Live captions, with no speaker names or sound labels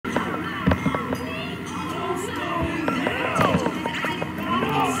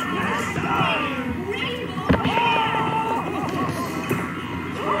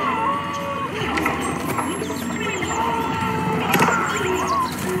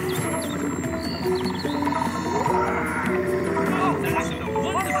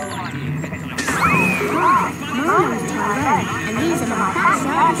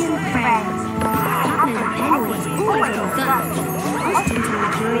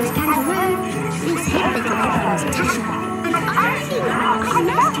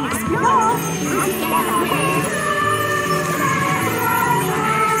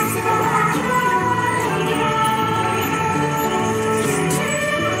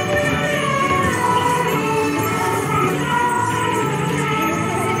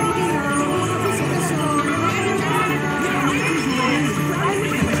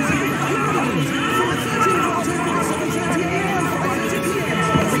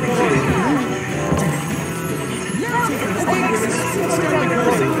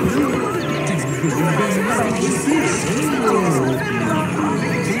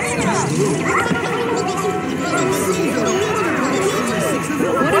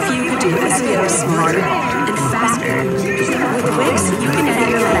What if you could do SEO smarter and faster? With Wix, you can edit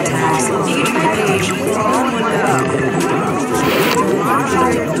your meta tags, page by page, all in one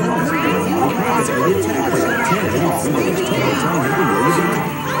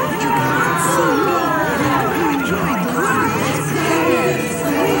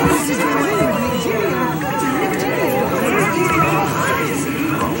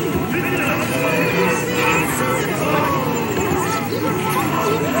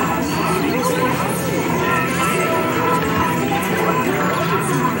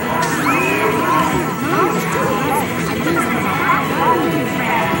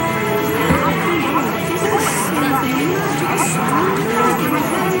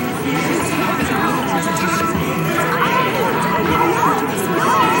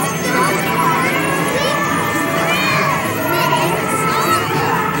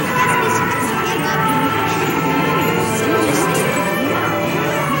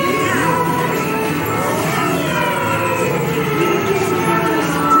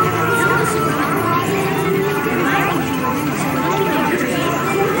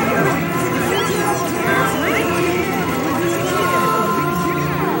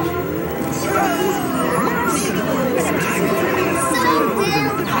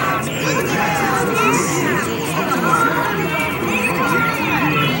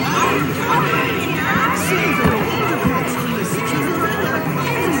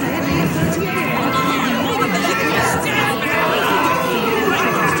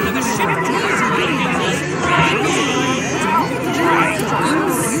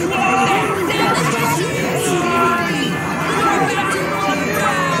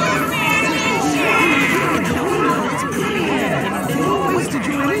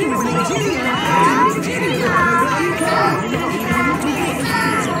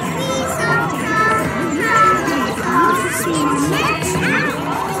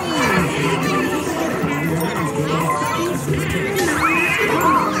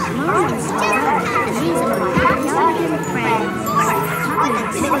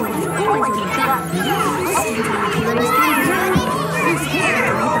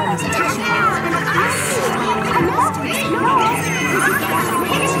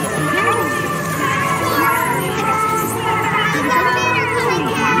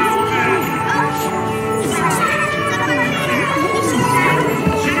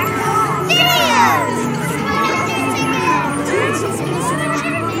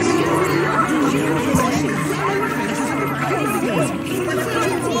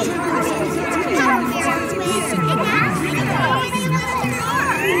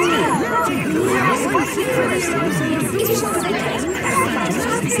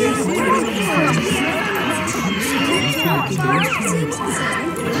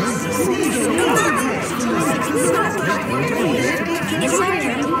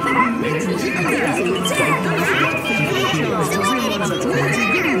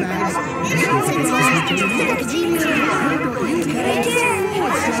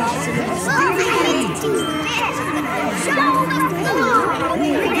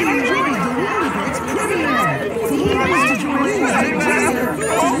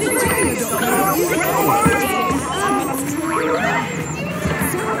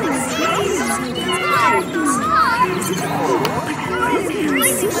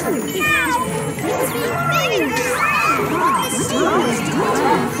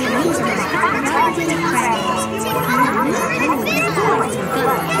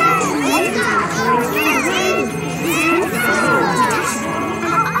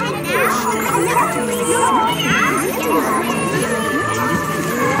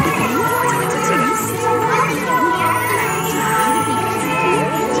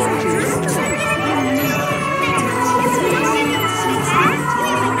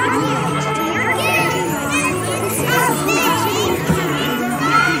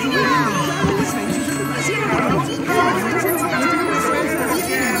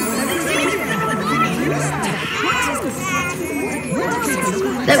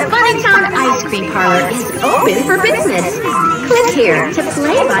The Funny Town Ice Coffee Parlor is open for business. Click here to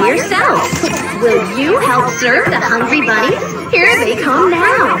play by yourself. Will you help serve the hungry bunnies? Here they come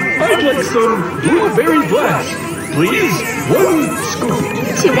now. I'd like some blueberry blast. Please, 1 scoop.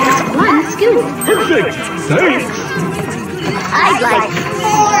 That's 1 scoop. Perfect, thanks. I'd like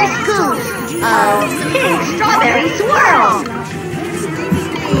 4 scoops of pink strawberry swirl.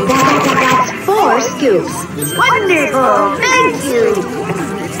 That's 4 scoops. Wonderful, thank you.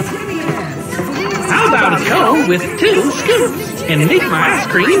 How about a cone with 2 scoops? And make my ice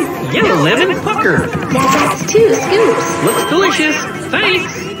cream yellow lemon pucker. That's 2 scoops. Looks delicious,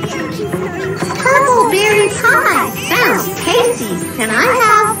 thanks. Purple berry pie. Sounds tasty. Can I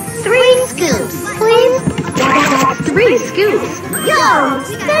have 3 scoops, please? That's 3 scoops. Yo,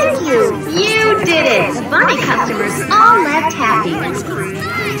 thank you. You did it. Bunny customers all left happy.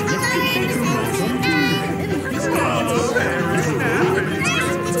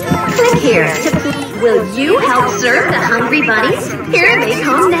 Click here to... Will you help serve the hungry bunnies? Here they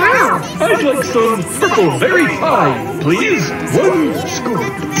come now. I'd like some purple berry pie. Please, 1 scoop.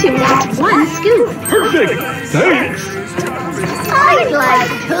 That's 1 scoop. Perfect, thanks. I'd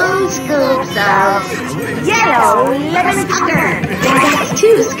like 2 scoops of yellow lemon pucker. That's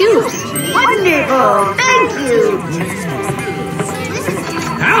 2 scoops. Wonderful, thank you.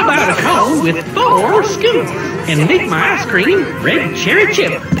 How about a cone with 4 scoops? And make my ice cream red cherry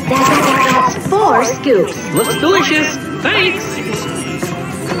chip. That's 4 scoops. Looks delicious, thanks.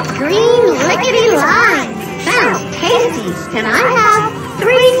 Green lickety lime. Sounds tasty. Can I have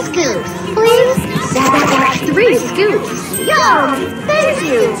 3 scoops, please? That's 3 scoops. Yum! Thank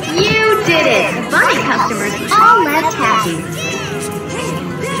you. You did it. Bunny customers all left happy.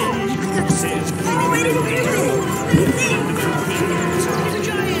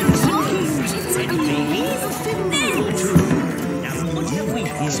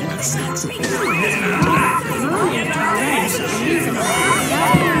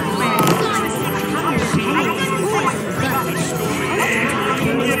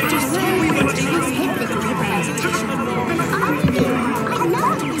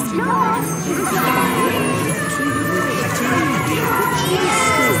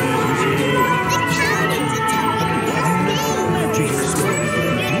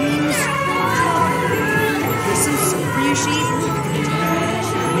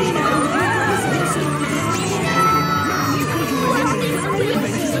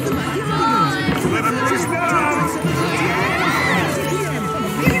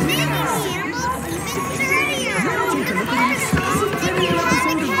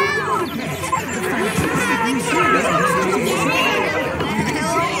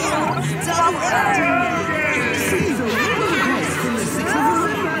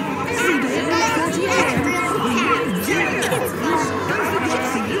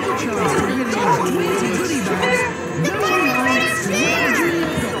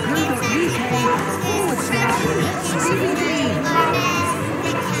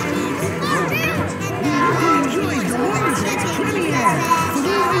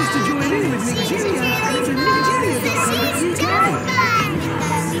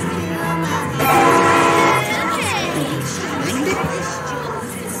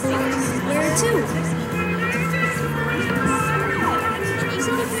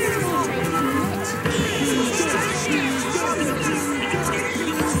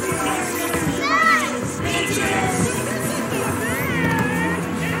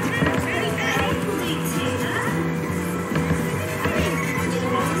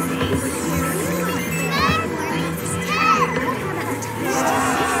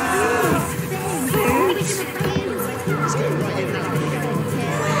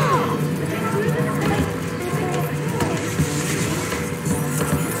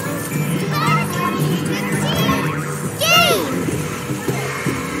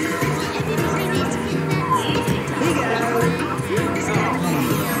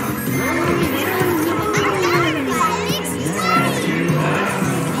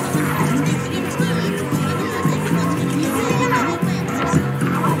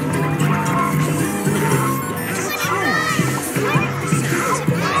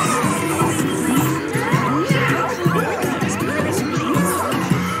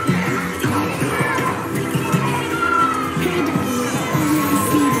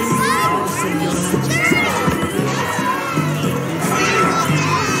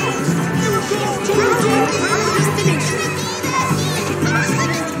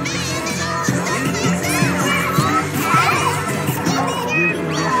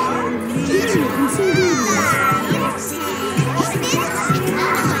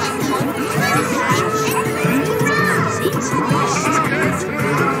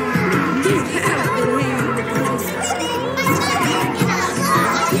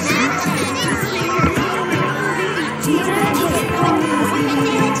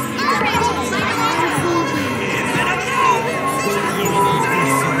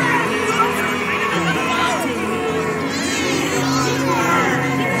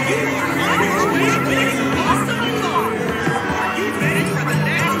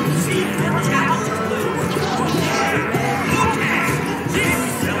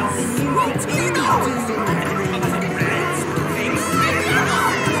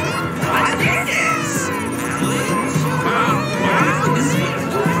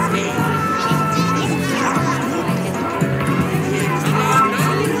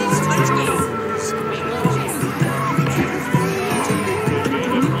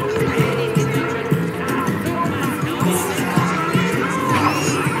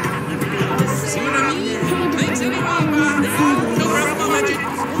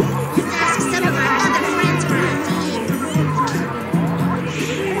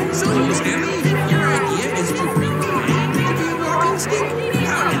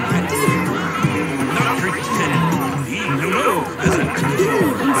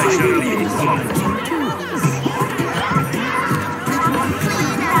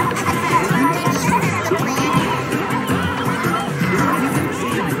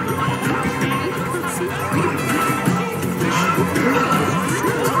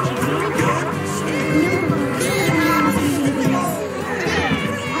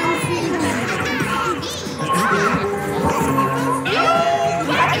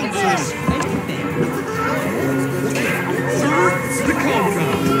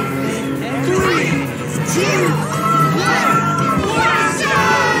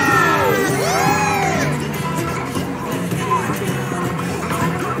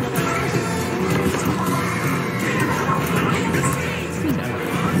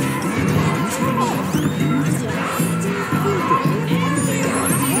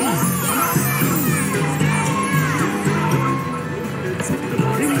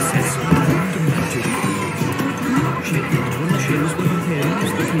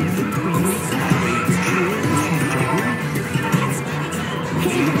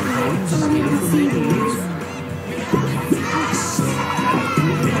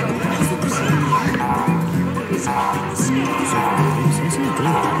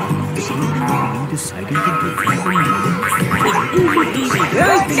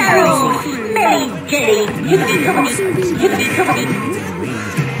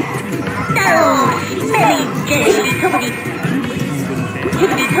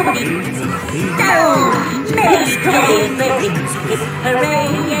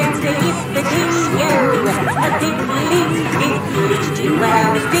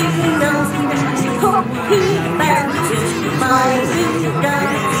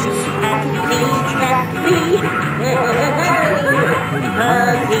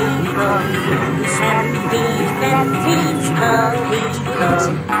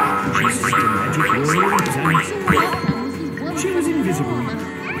 She was invisible.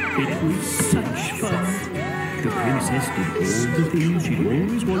 It was such fun. The princess did all the things she'd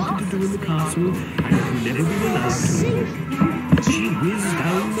always wanted to do in the castle and had never been allowed to. She whizzed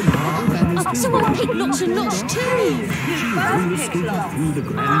down the marble banisters. So I picked Notch and Notch too. She roller skated through the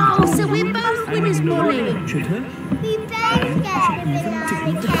grand hall. So we're both winners, Molly. We both get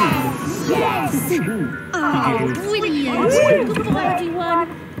the Yes! Oh, brilliant! Goodbye, everyone.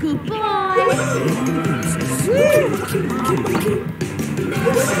 Goodbye.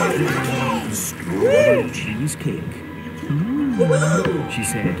 Strawberry cheesecake. She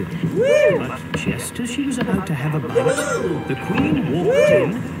said. But just as she was about to have a bite, the Queen walked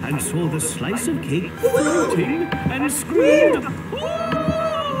in and saw the slice of cake floating and screamed,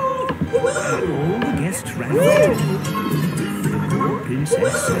 "Oh!" And all the guests ran out. The poor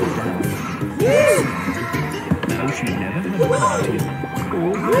princess sat down. Now she never had a party.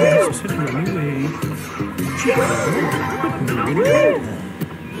 All the guests had run away. She called, but no one heard her.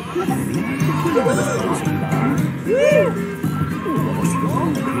 What's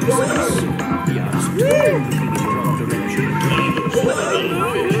wrong, princess? He asked, looking in the wrong direction.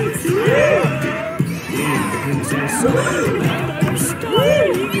 The princess, I'm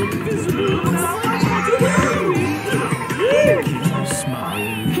starting invisible. The king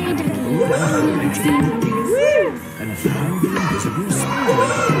smiled, pulled out a magic book, and found the invisible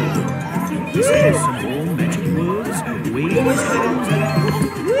spider. He said some more magic words, waved his hands, and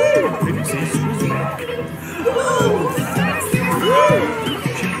the princess was back.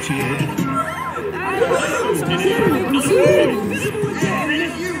 She cheered.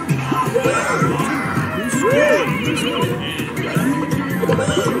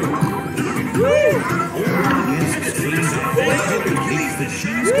 The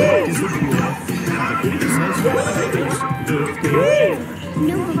cheesecake disappeared, and the princess had birthday.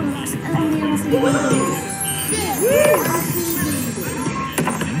 No one's announcing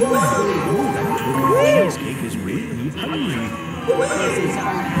Oh, that cheesecake is really hungry.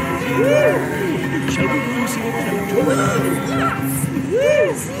 Shall we go and see what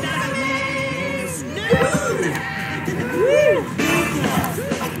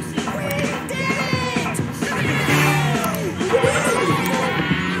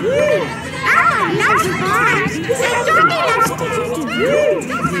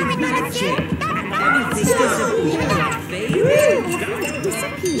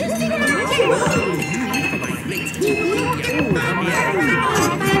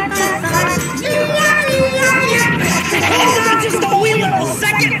Just a wee little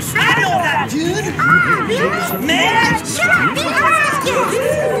second. I know that, dude. Man, shut up.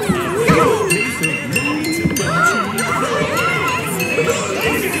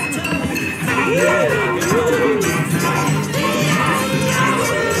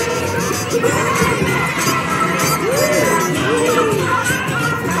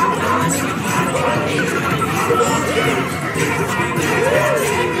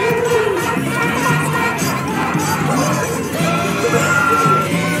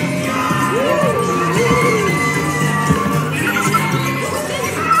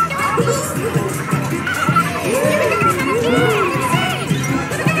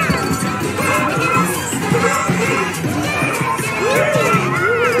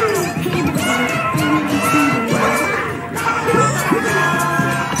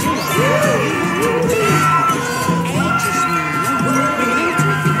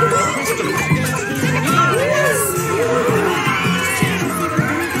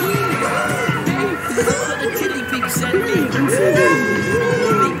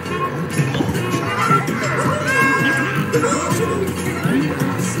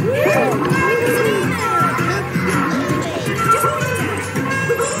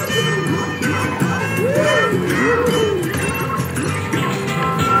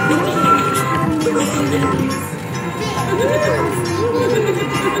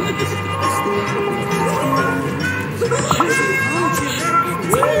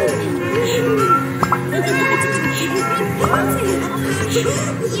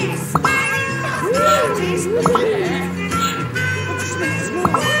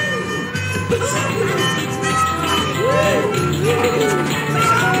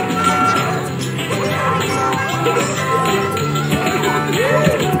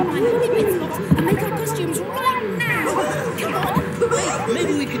 Make our costumes right now. Come on.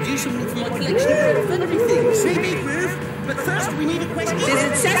 Maybe we could use something from my collection of feathery things. Maybe, Ruth. But first, we need a question.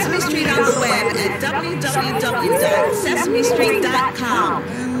 Visit Sesame Street on the web at www.sesamestreet.com.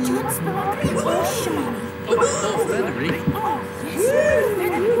 Do you want sparkly or shiny? Oh, feathery.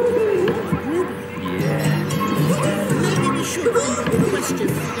 Maybe we should think of a question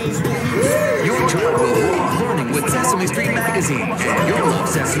for today's audience. Your child will love learning with Sesame Street Magazine, and you'll love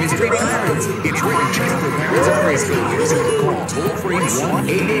Sesame Street Parents. It's written just for parents of preschoolers. Call toll-free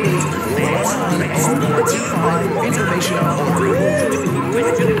 1-888-425 for information on ordering.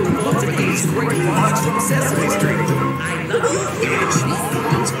 Look at these great products from Sesame Street. There's small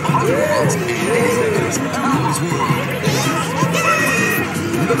ones, other ones, and Elmo's World.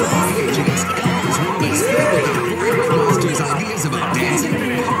 Little VHS, Elmo's World is filled with the great monsters' ideas about dancing,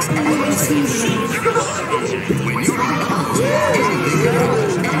 books, and music. When you're in Elmo's World, anything can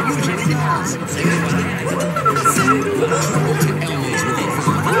happen, and usually does. Travel to Elmo's World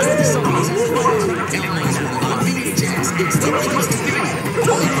for 100 songs and fun. Elmo's World on VHS, it's the place to be.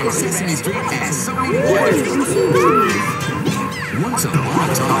 Only from Sesame Street and Sony Wonder. Once upon a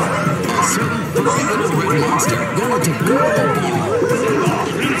time, a certain furry little red monster wanted to grab a ball.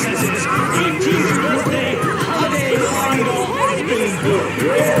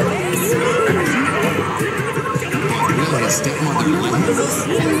 Will his stepmother let him?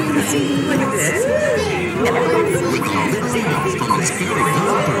 With a little help from his fairy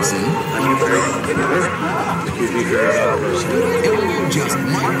person, Elmo just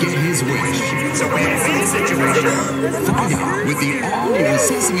might get his wish. It's a win-win situation. Find out with the all-new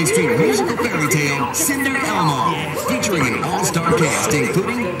Sesame Street musical fairy tale, Cinder Elmo, featuring an all-star cast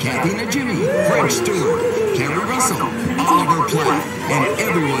including Kathy Najimy, French Stewart, Carrie Russell, Oliver Platt, and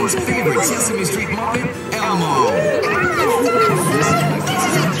everyone's favorite Sesame Street Muppet, Elmo.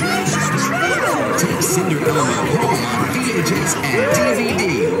 Take Cinder Elmo home on VHS and DVD.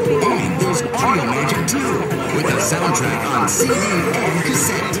 And there's audio magic too, with a soundtrack on CD and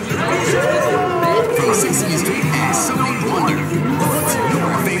cassette. From Sesame Street and Sony Wonder, what's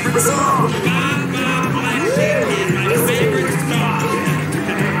your favorite song?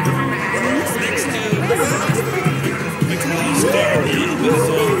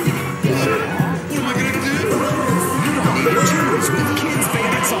 Choose with kids'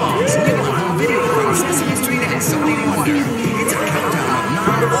 favorite songs. New home video from Sesame Street and Sony Wonder. It's a countdown of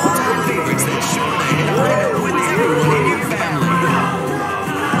 9 all-time favorites that sure to hit high with everyone in your family.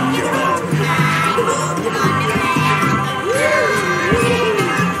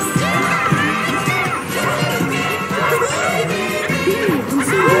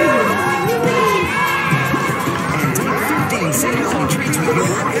 And take 15 sing-along treats with you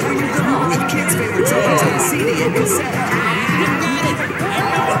wherever you go with kids' favorite songs on CD and cassette.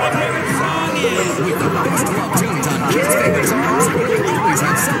 With the best love tunes on kids' favorite songs, you'll always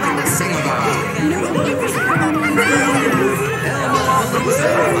have something to sing about.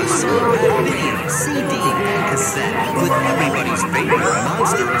 CD and cassette with everybody's favorite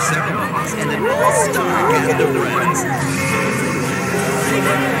monster ceremonies and an all-star cast of friends.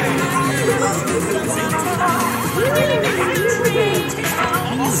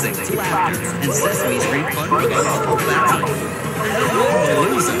 Music, laughter, and Sesame Street fun for the whole family.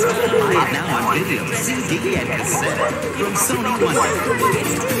 Buy it now on video, CD, and cassette from Sony Wonder.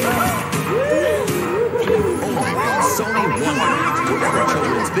 Only from Sony Wonder, where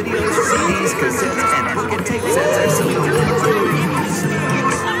children's videos, CDs, cassettes, and book and tape sets are sold.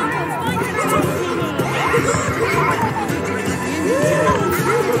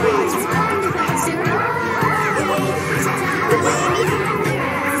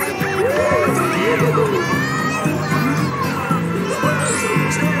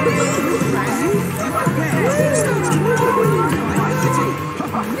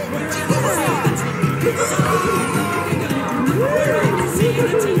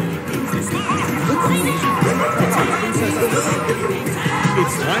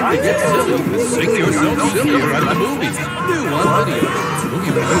 It's time to get silly with Sing Yourself Sillier at the movies. New on video.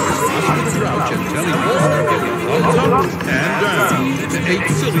 Movie reviewers Oscar the Grouch and Telly Bolster give you thumbs up and down to 8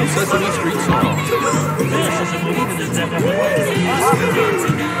 silly Sesame Street songs.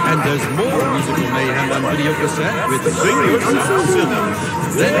 And there's more musical mayhem on video cassette with Sing Yourself Silly.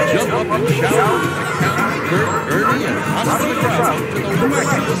 Then jump up and shout with the Count, Bert, Ernie, and Oscar the Grouch to the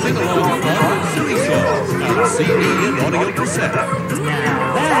wacky sing-along fun of silly songs on CD and audio cassette.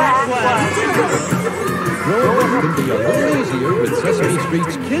 Growing up can be a little easier with Sesame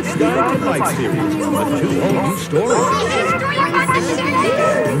Street's Kids Guide to Life series, but 2 whole new stories.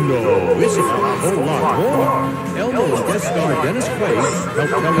 No, it's about a whole lot more. Elmo and guest star Dennis Quaid help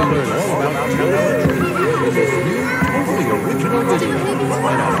Telly learn all about telling the truth in this new, totally original video.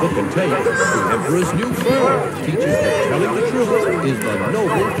 And on Book and Tape, the Emperor's New Fur teaches that telling the truth is the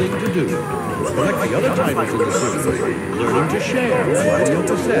noble thing to do. Collect the other titles in the series, Learning to Share on video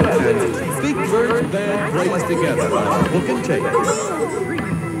cassette, and Big Bird's Band Plays Together on Book and Tape.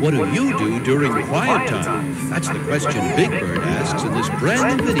 What do you do during quiet time? That's the question Big Bird asks in this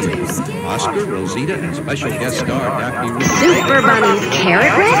brand new video. Oscar, Rosita, and special guest star Daphne Ruth Super Bunny's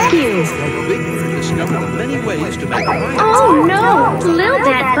Carrot Rescue. Big Bird discovered the many ways to make quiet time. Oh no! Lil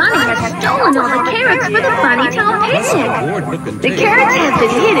Bad Bunny has stolen all the carrots for the Bunny Town picnic. The carrots have been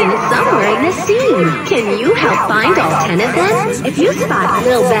hidden somewhere in the scene. Can you help find all 10 of them? If you spot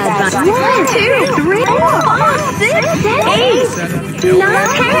Lil Bad Bunny, 1, 2, 3, 4, 5, 6, 7, 8, 9,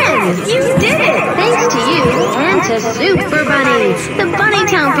 10. You did it! Thanks to you and to Super Bunny. The Bunny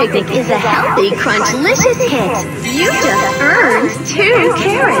Town picnic is a healthy, crunch-licious hit. You just earned 2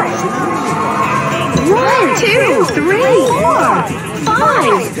 carrots. 1, 2, 3, 4,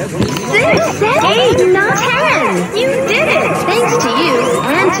 5, 6, 7, 8, 9, 10. You did it! Thanks to you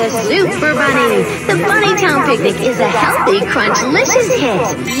and to Super Bunny. The Bunny Town picnic is a healthy, crunch-licious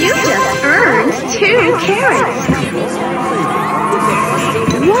hit. You just earned 2 carrots.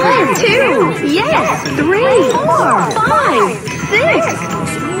 1, 2, yes, 3, 4, 5, 6,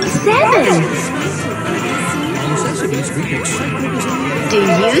 7. Do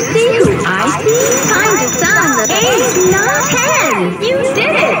you see who I see? Time to sound the 8, 9, 10. You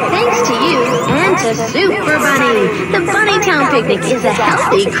did it! Thanks to you and to Super Bunny. The Bunny Town picnic is a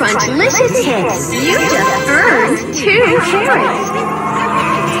healthy, crunch-licious hit. You just earned 2 carrots.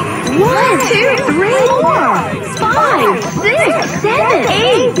 1, 2, 3, 4, 5, 6, 7,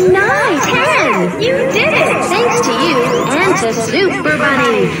 8, 9, 10. You did it! Thanks to you and to Super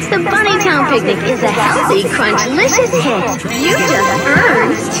Bunny. The Bunny Town picnic is a healthy, crunch-licious hit. You just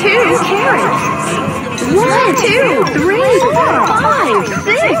earned 2 carrots. 1, 2, 3, 4, 5,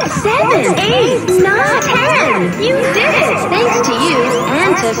 6, 7, 8, 9, 10. You did it! Thanks to you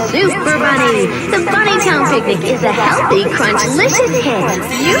and to Super Bunny. The Bunny Town picnic is a healthy, crunch-licious hit.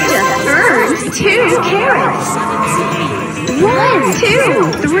 You just earned 2 carrots. 1,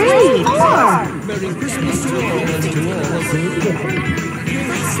 2, 3, 4.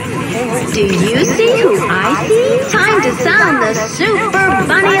 Do you see who I see? Time to sound the Super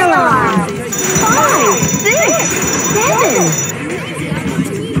Bunny alarm. 5, 6, 7.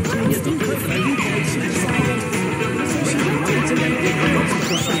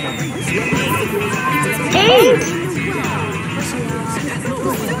 8,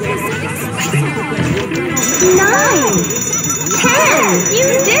 9, 10. You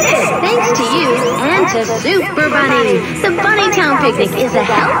did it! Thanks to you and to Super Bunny. The Bunny Town picnic is a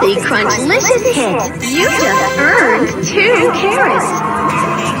healthy, crunch-licious hit. You just earned 2 carrots.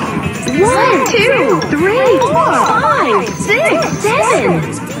 1, 2, 3, 4, 5, 6,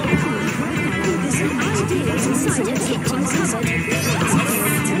 7.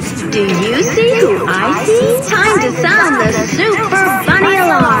 Do you see who I see? Time to sound the Super Bunny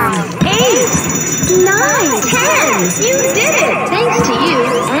alarm. 8, 9, 10. You did it! Thanks to you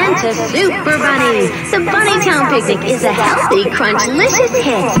and to Super Bunny. The Bunny Town picnic is a healthy, crunch-licious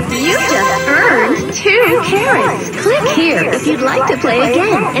hit. You just earned 2 carrots. Click here if you'd like to play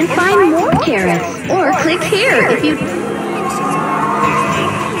again and find more carrots. Or click here if you...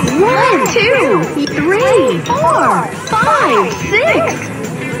 1, 2, 3, 4, 5, 6.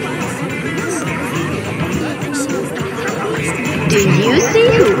 Do you see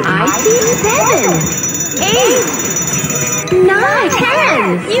who I see? 7, 8, 9,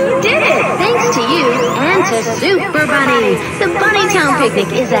 10. You did it! Thanks to you and to Super Bunny. The Bunny Town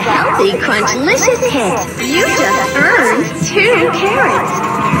picnic is a healthy, crunch-licious hit. You just earned 2 carrots.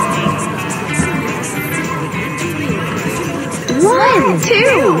 1,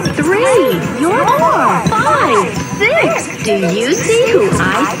 2, 3, you're 4, 5, 6. Do you see who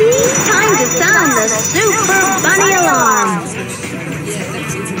I see? Time to sound the Super Bunny alarm.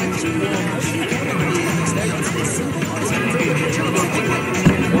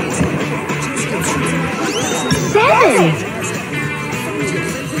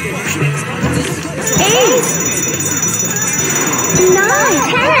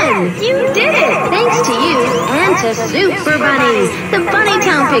 bunch of super bunnies. The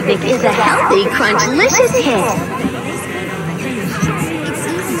Bunnytown picnic is a healthy, crunch-licious hit.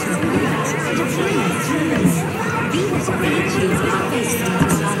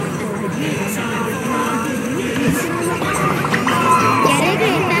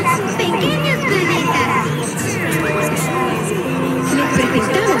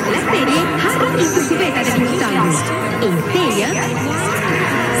 Presentamos la serie Harry y su cubeta de dinosaurios. Enseña,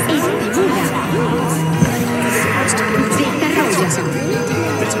 estimula, desarrolla.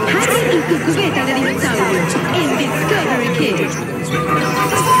 Harry y su cubeta de dinosaurios en Discovery Kids.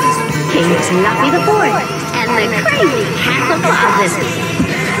 King Fluffy the Fourth and the crazy Castle Closets.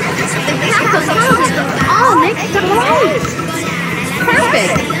 The Castle Closets all mixed up right.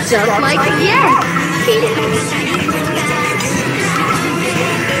 Perfect, just like yes.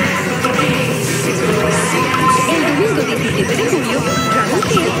 El domingo 17 de julio, Dragon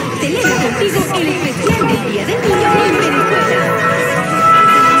Kids celebra contigo el especial del Día del Niño en Venezuela.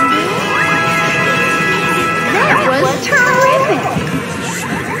 That was terrific!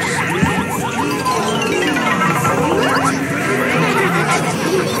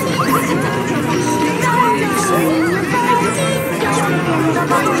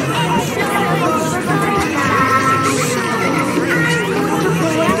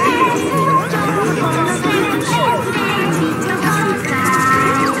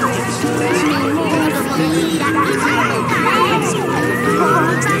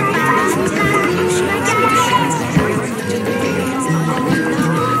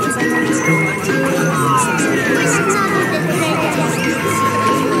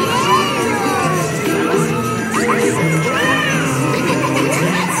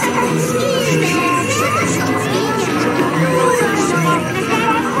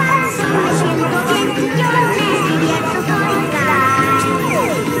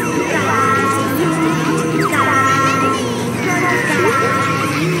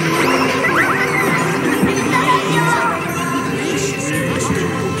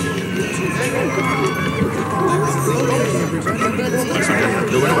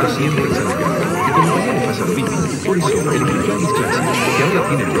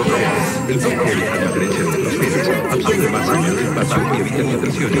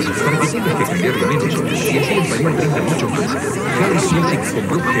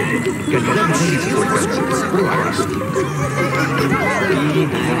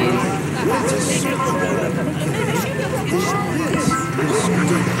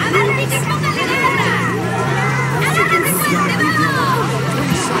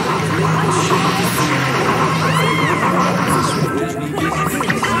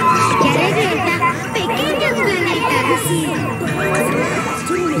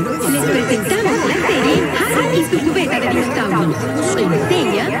 Les presentamos la serie Harry y su cubeta de dinosaurios.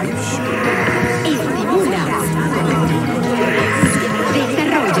 Enseña, estimula,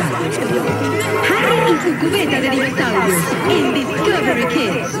 desarrolla. Harry y su cubeta de dinosaurios en Discovery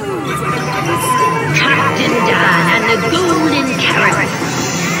Kids. Captain Dan and the Golden Carrot.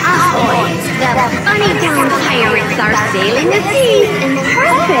 Ahoy! The Bunnytown pirates are sailing the seas in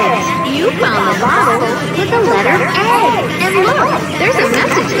perfect. You found the bottle with the letter A. And look, there's a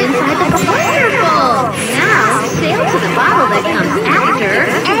message inside the bottle. Wonderful! Now, sail to the bottle that comes after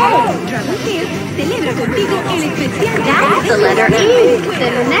A. Dragon Kids celebra contigo el especial. That's the letter E. The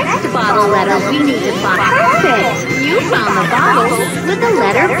next bottle letter we need to find. Perfect! You found the bottle with the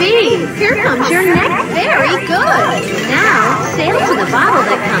letter B. Here comes your next. Very good. Now, sail to the bottle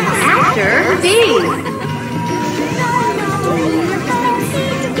that comes after B.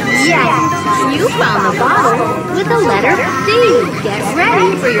 Yes, you found the bottle with the letter C. Get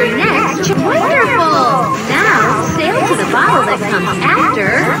ready for your next. Wonderful. Now, sail to the bottle that comes after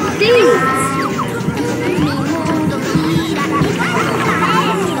C.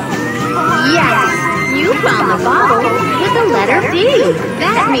 Yes, you found the bottle with the letter D.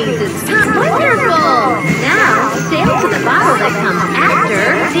 That means it's time. Wonderful! Now, sail to the bottle that comes after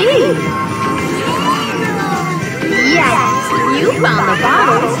D. Yes, you found the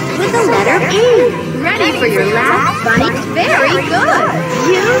bottle with the letter E. Ready for your last bunny? Very good!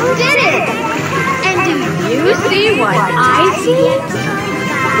 You did it! And do you see what I see?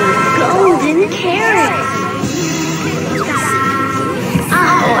 The golden carrot.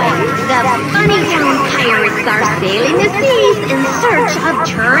 Ahoy! The Bunnytown pirates are sailing the seas in search of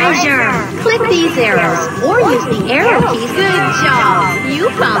treasure. Click these arrows or use the arrow keys. Good job! You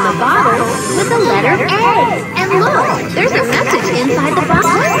found the bottle with the letter A. And look, there's a message inside the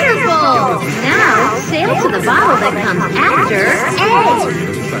bottle. Wonderful! Now, sail sail to the bottle that comes after A.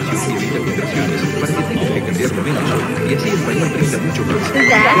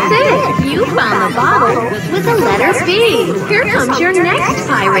 That's it! You found the bottle with the letter B. Here comes your next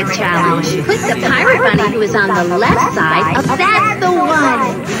pirate challenge. Click the pirate bunny who is on the left side of That's the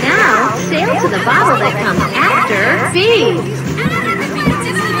One. Now, sail to the bottle that comes after B.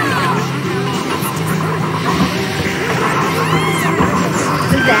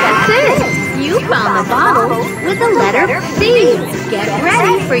 That's it! You found the bottle with the letter C. Get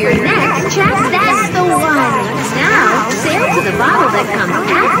ready for your next check. That's the one. Now, sail to the bottle that comes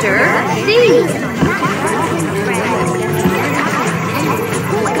after C.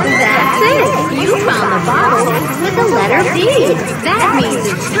 That's it! You found the bottle with the letter B. That means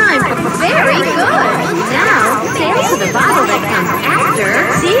it's time for very good. Now, sail to the bottle that comes after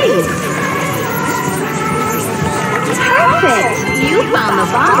D. Perfect! You found the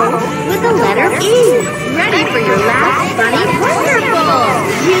bottle with the letter E. Ready for your last bunny? Wonderful!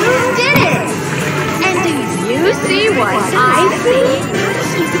 You did it! And do you see what I see?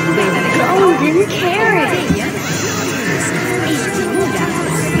 The golden carrot.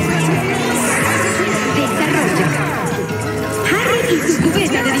 Harry y su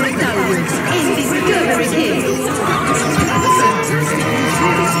cubeta de dinosaurios en Discovery Kids.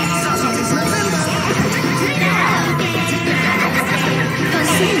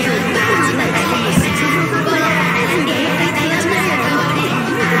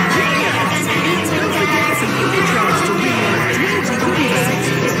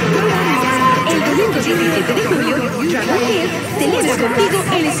 El domingo 17 de julio, Dragon Kids celebra contigo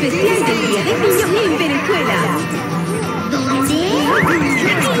el especial del Día del Niño en Venezuela.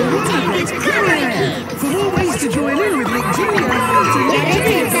 For more ways to join in with Nick Jr.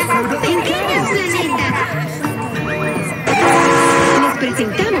 Les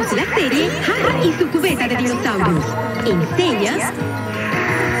presentamos la serie Harry y su cubeta de dinosaurios. Enseña,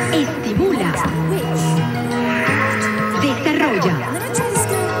 estimula, desarrolla.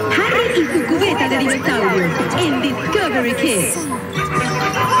 Harry y su cubeta de dinosaurios en Discovery Kids.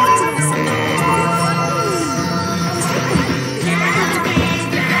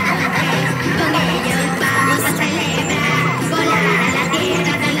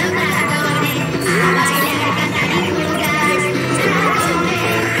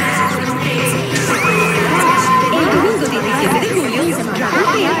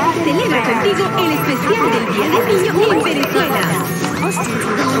 Celebra contigo el especial del Día del Niño en Venezuela.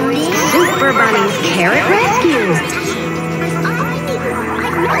 Super Bunny's Carrot Rescue.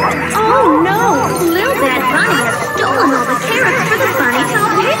 Oh no! Little Bad Bunny has stolen all the carrots for the Bunny Town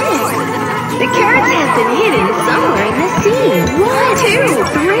picnic. The carrots have been hidden somewhere in the sea. 1, 2,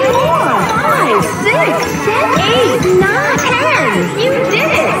 3, 4, 5, 6, 7, 8, 9, 10. You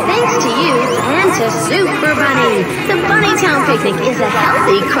did it! Thanks to you and to Super Bunny. The Bunny Town picnic is a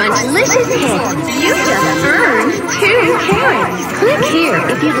healthy, crunch-licious hit. You just earned 2 carrots. Click here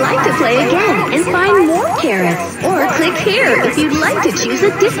if you'd like to play again and find more carrots. Or click here if you'd like to choose a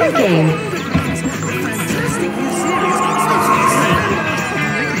different game.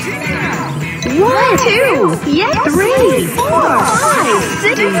 1, 2, yes, 3, 4, 5,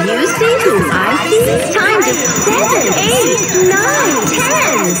 6. Do you see who I see? Time to 7, 8, 9,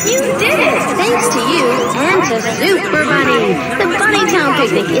 10. You did it! Thanks to you and to Super Bunny. The Bunny Town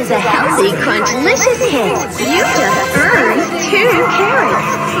picnic is a healthy, crunch-licious hit. You just earned 2 carrots.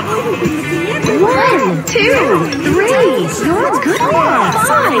 1, 2, 3. You're good. 4,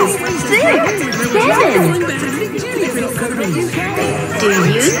 5, 6, 7. Do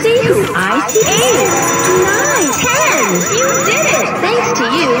you see who I see? 8, 9, 10. You did it! Thanks to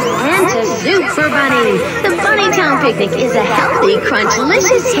you and to Super Bunny. The Bunny Town picnic is a healthy,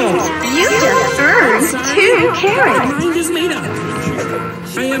 crunch-licious hit. You just earned 2 carrots. My mind is made up.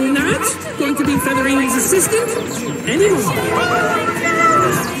 I am not going to be feathering his assistant anymore.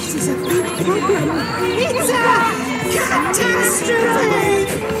 It's a catastrophe!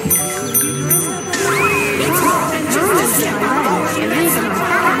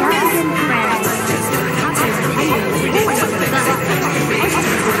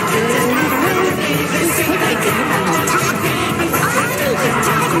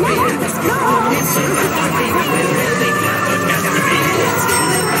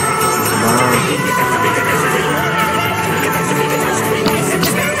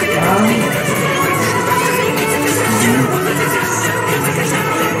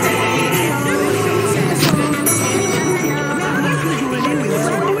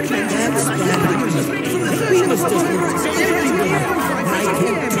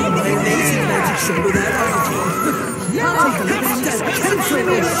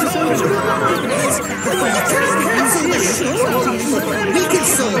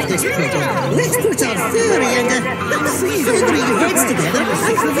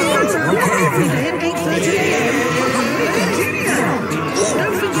 every day at 8:30 a.m.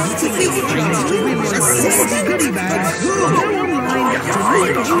 Don't forget to take your chance to win one of 60 goodie bags. Go online to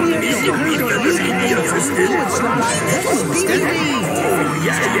nickandjulia.co.uk/SDD.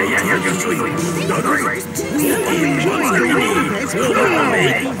 We hope you enjoyed the Wonder Pets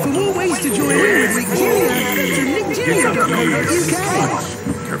premiere. For more ways to join in with Nick Julia, go to nickjulia.co.uk.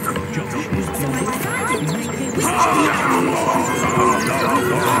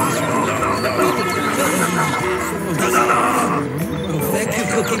 Thank you,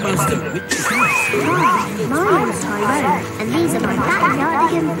 Cookie Monster. Hi, my name's Tyrone, and these are my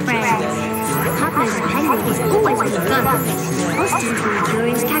backyardigan friends. Puppies and Henry is always on the go. Austin from the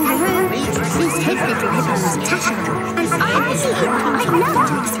Curious Kangaroo, this his little hippo's Tasha, and I love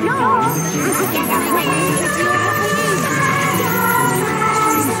to explore.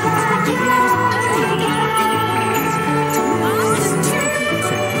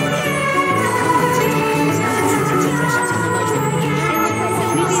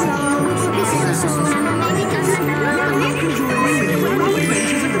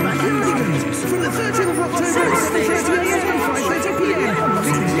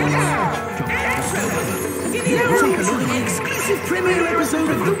 Premiere episode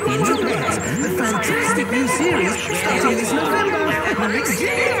of The Wonder Pets, the fantastic new series starting this November.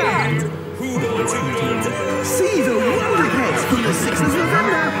 See The Wonder Pets from the 6th of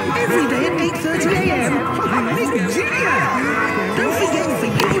November, every day at 8:30 a.m. Nick Julia. Don't forget, for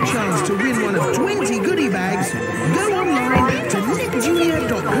your chance to win one of 20 goodie bags, go online to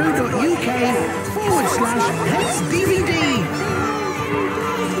nickjulia.co.uk/PetsDVD.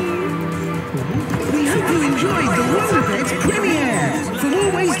 We hope you enjoyed The Wonder Pets premiere. For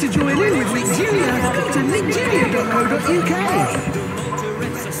more ways to join in with Nick Julia, go to nickjulia.co.uk.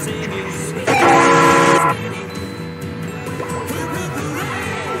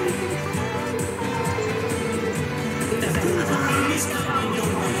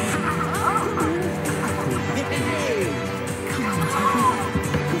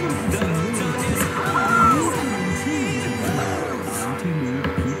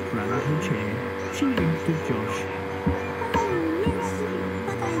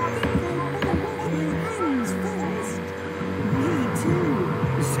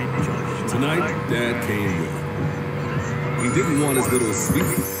 Tonight, Dad came with him. He didn't want his little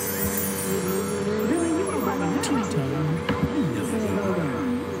sweetie.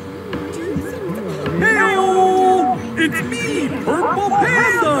 Hey-o! It's me, Purple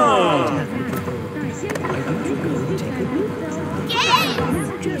Panda!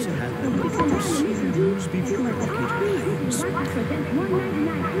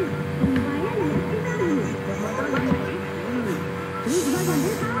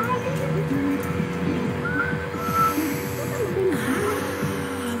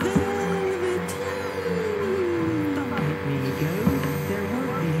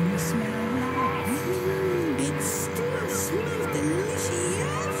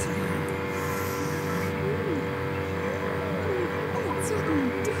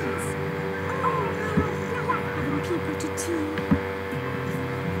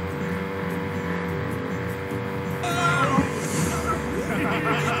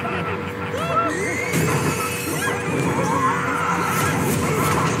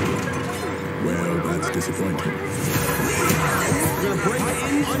 Well, that's disappointing. We're breaking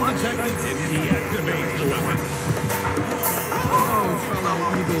in undetected and deactivate the weapon. Oh, fellow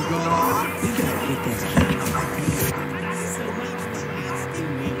Eagle God. You gotta get that heat.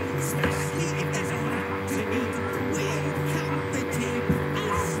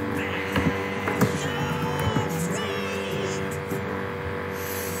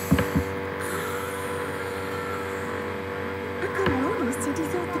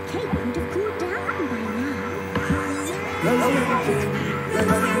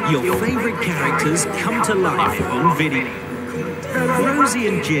 Your favourite characters come to life on video. Rosie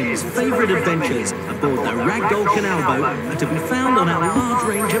and Jim's favourite adventures aboard the Ragdoll Canal Boat are to be found on our large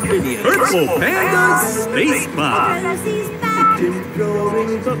range of videos. Purple Panda Space Spy! Jim's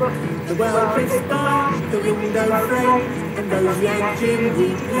drawing book, the world is by, the window frame, and Rosie and Jim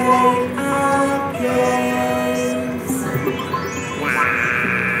we play our games.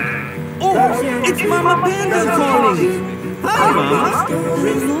 Oh, it's Mama Panda calling! Hi, Mama!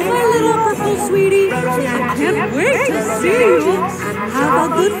 Hi, little purple sweetie. I can't wait to see you.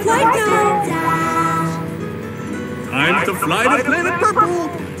 Have a good flight now. Time to fly to Planet Purple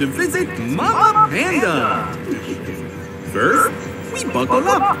to visit Mama Panda. First, we buckle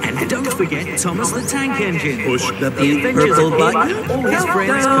up. And don't forget Thomas the Tank Engine. Push the The adventures purple of button. him and all his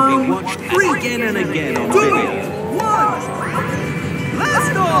friends can be watched again and again on video. 1.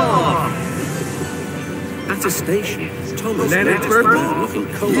 Blast off! Center Station. Planet Purple,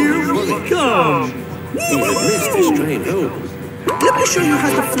 here we come. Even Mr. Strain home. Let me show you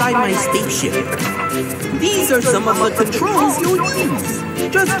how to fly my spaceship. These are some of the controls you'll use.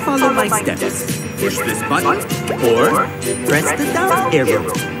 Just follow my steps. Push this button, Or press the down arrow.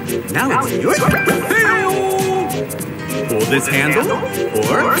 Now it's your turn. pull this handle,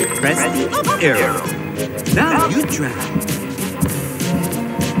 Or press the up arrow. Now you drag.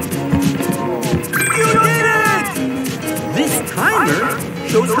 you did it! This timer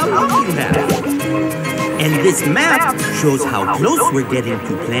shows how long you have. And this map shows how close we're getting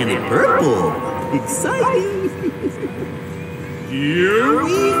to Planet Purple. Exciting! Here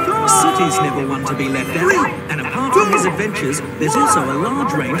we go! City's never one to be left out. And apart from his adventures, there's also a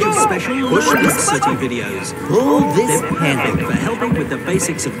large range of special Learning City videos. Pull this They're handle. perfect for helping with the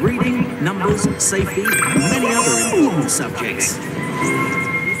basics of reading, numbers, safety, and many other important subjects.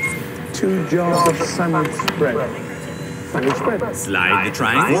 2 jars of salmon spread. Salmon spread. Slide the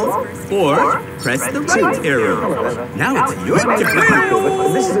triangle or press the right arrow. Now it's your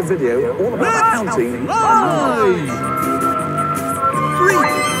turn. This is a video all about counting. Live! 3,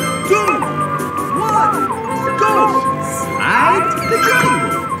 2, 1, go! Slide the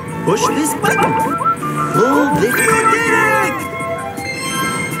triangle. Push this button. Pull this. You did it!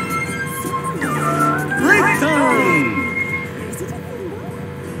 Break time!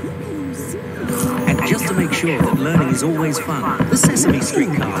 And just to make sure that learning is always fun, the Sesame Street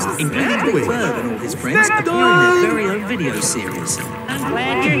cast, including Big Bird and all his friends, appear in their very own video series. I'm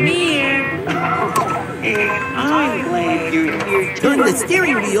glad you're here. I'm glad you're here. Turn the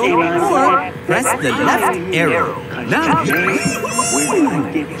steering wheel or press the left arrow. Now you. We're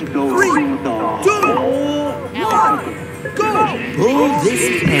gonna get to go 3, 2, 1, go! Pull this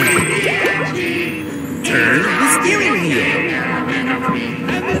handle. Turn the steering wheel.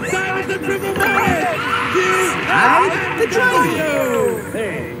 And the time is the triple bonus. Slide the triangle.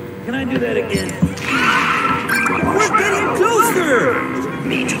 Hey, can I do that again? We're getting closer.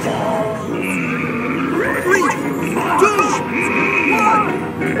 3, 2, 1,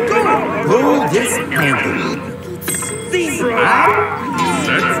 go! Pull this handle.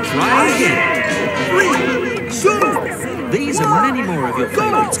 Let's try again. 3, 2, These and many more of your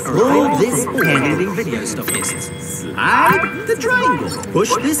favorites are Pull available this from all handle. leading video stockists. Slide the triangle.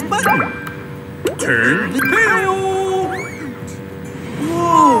 Push this button. turn the wheel.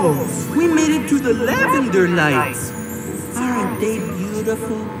 Whoa! We made it to the lavender lights. Aren't they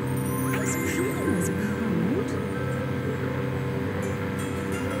beautiful?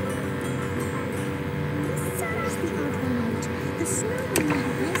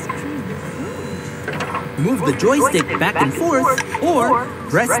 Move the joystick back and forth, or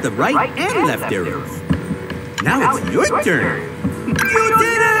press the right and left arrows. Now it's your turn. You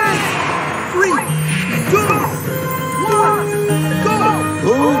did it! 3, 2, 1, go!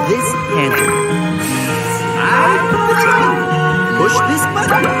 Pull this handle. Slide the triangle. Push this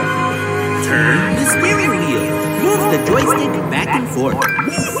button. Turn the steering wheel. Move the joystick back and forth.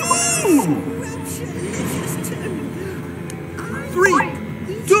 3,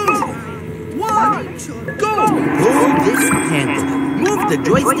 2, 1, go! Pull this handle. Move the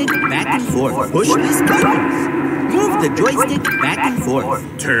joystick back and forth. Push this button. Move the joystick back and forth.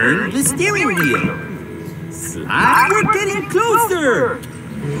 Turn the steering wheel. Slide. We're getting closer.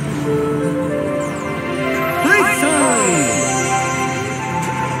 Break time!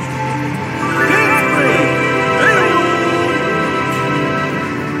 Dance break!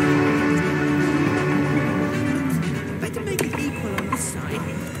 Better make it equal on this side.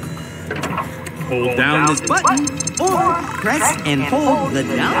 Hold down this button. Or press and hold the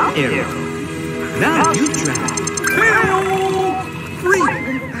down arrow. Now you drag. 3,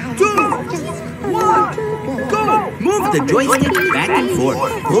 2, 1, go! Move the joystick back and forth.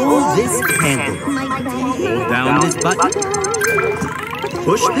 Pull this handle. Hold down this button.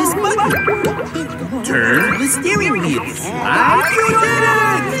 Push this button. Turn the steering wheel. Slide. You did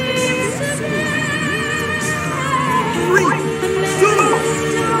it! 3, 2,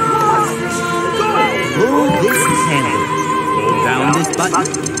 1, go! Pull this handle. Hold down this button.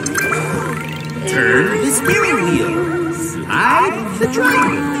 Turn the steering wheel. Slide the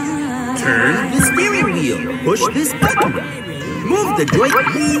triangle. Turn the steering wheel. Push this button. Move the joystick.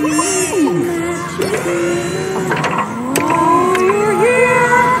 Oh, you're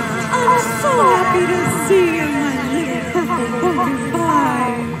here! I'm so happy to see you, my little purple pumpkin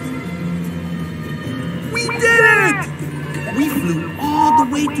pie. We did it! We flew all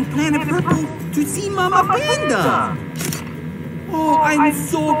the way to Planet Purple to see Mama Panda. Oh, I'm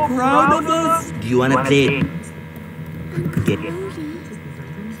so proud of us. Do you want to play? Get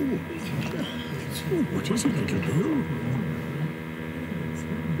What is it, little girl?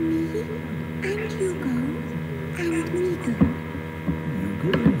 Me and Hugo and Nico.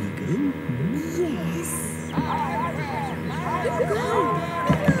 Hugo? Yes.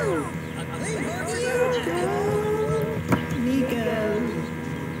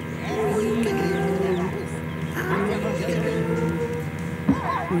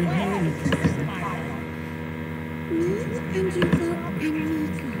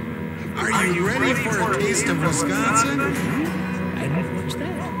 Are you ready for a taste of Wisconsin? And what's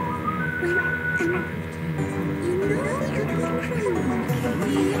that?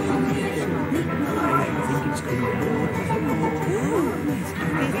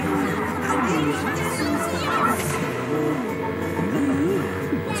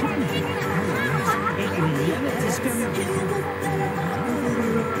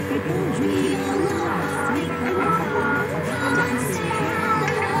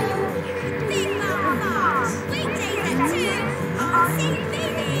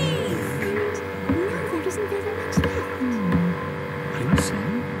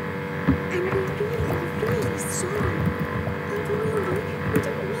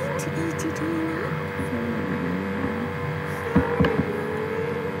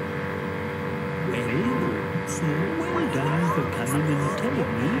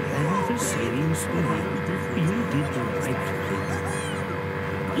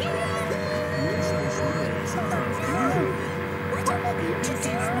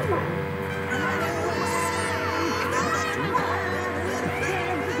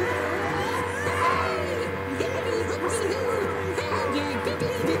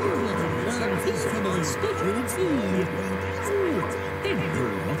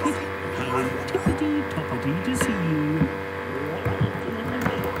 I think it's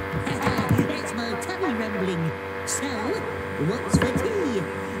What's for tea?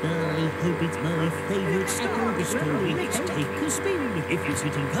 I hope it's my favourite apple bistro. Let's take a spin. If you're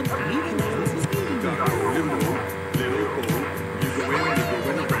sitting company, then I'll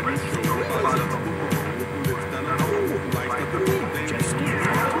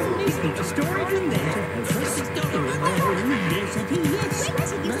a story from there. First story. Yes,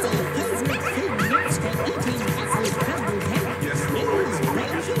 yes. My favourite thing next to eating apple crumble cake is baking apple crumble cake.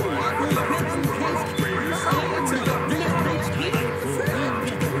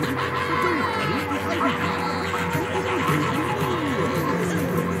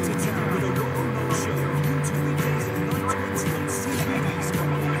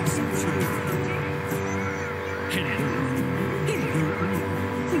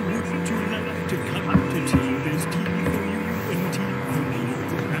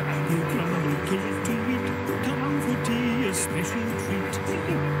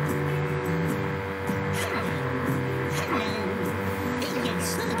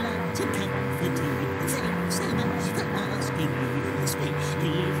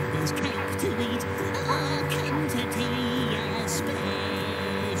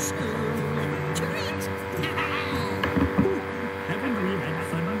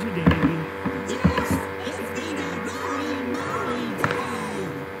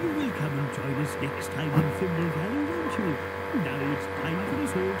 Next time in Thimble Valley, won't you? Now it's time for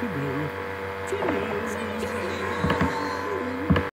us all to go. Cheerio!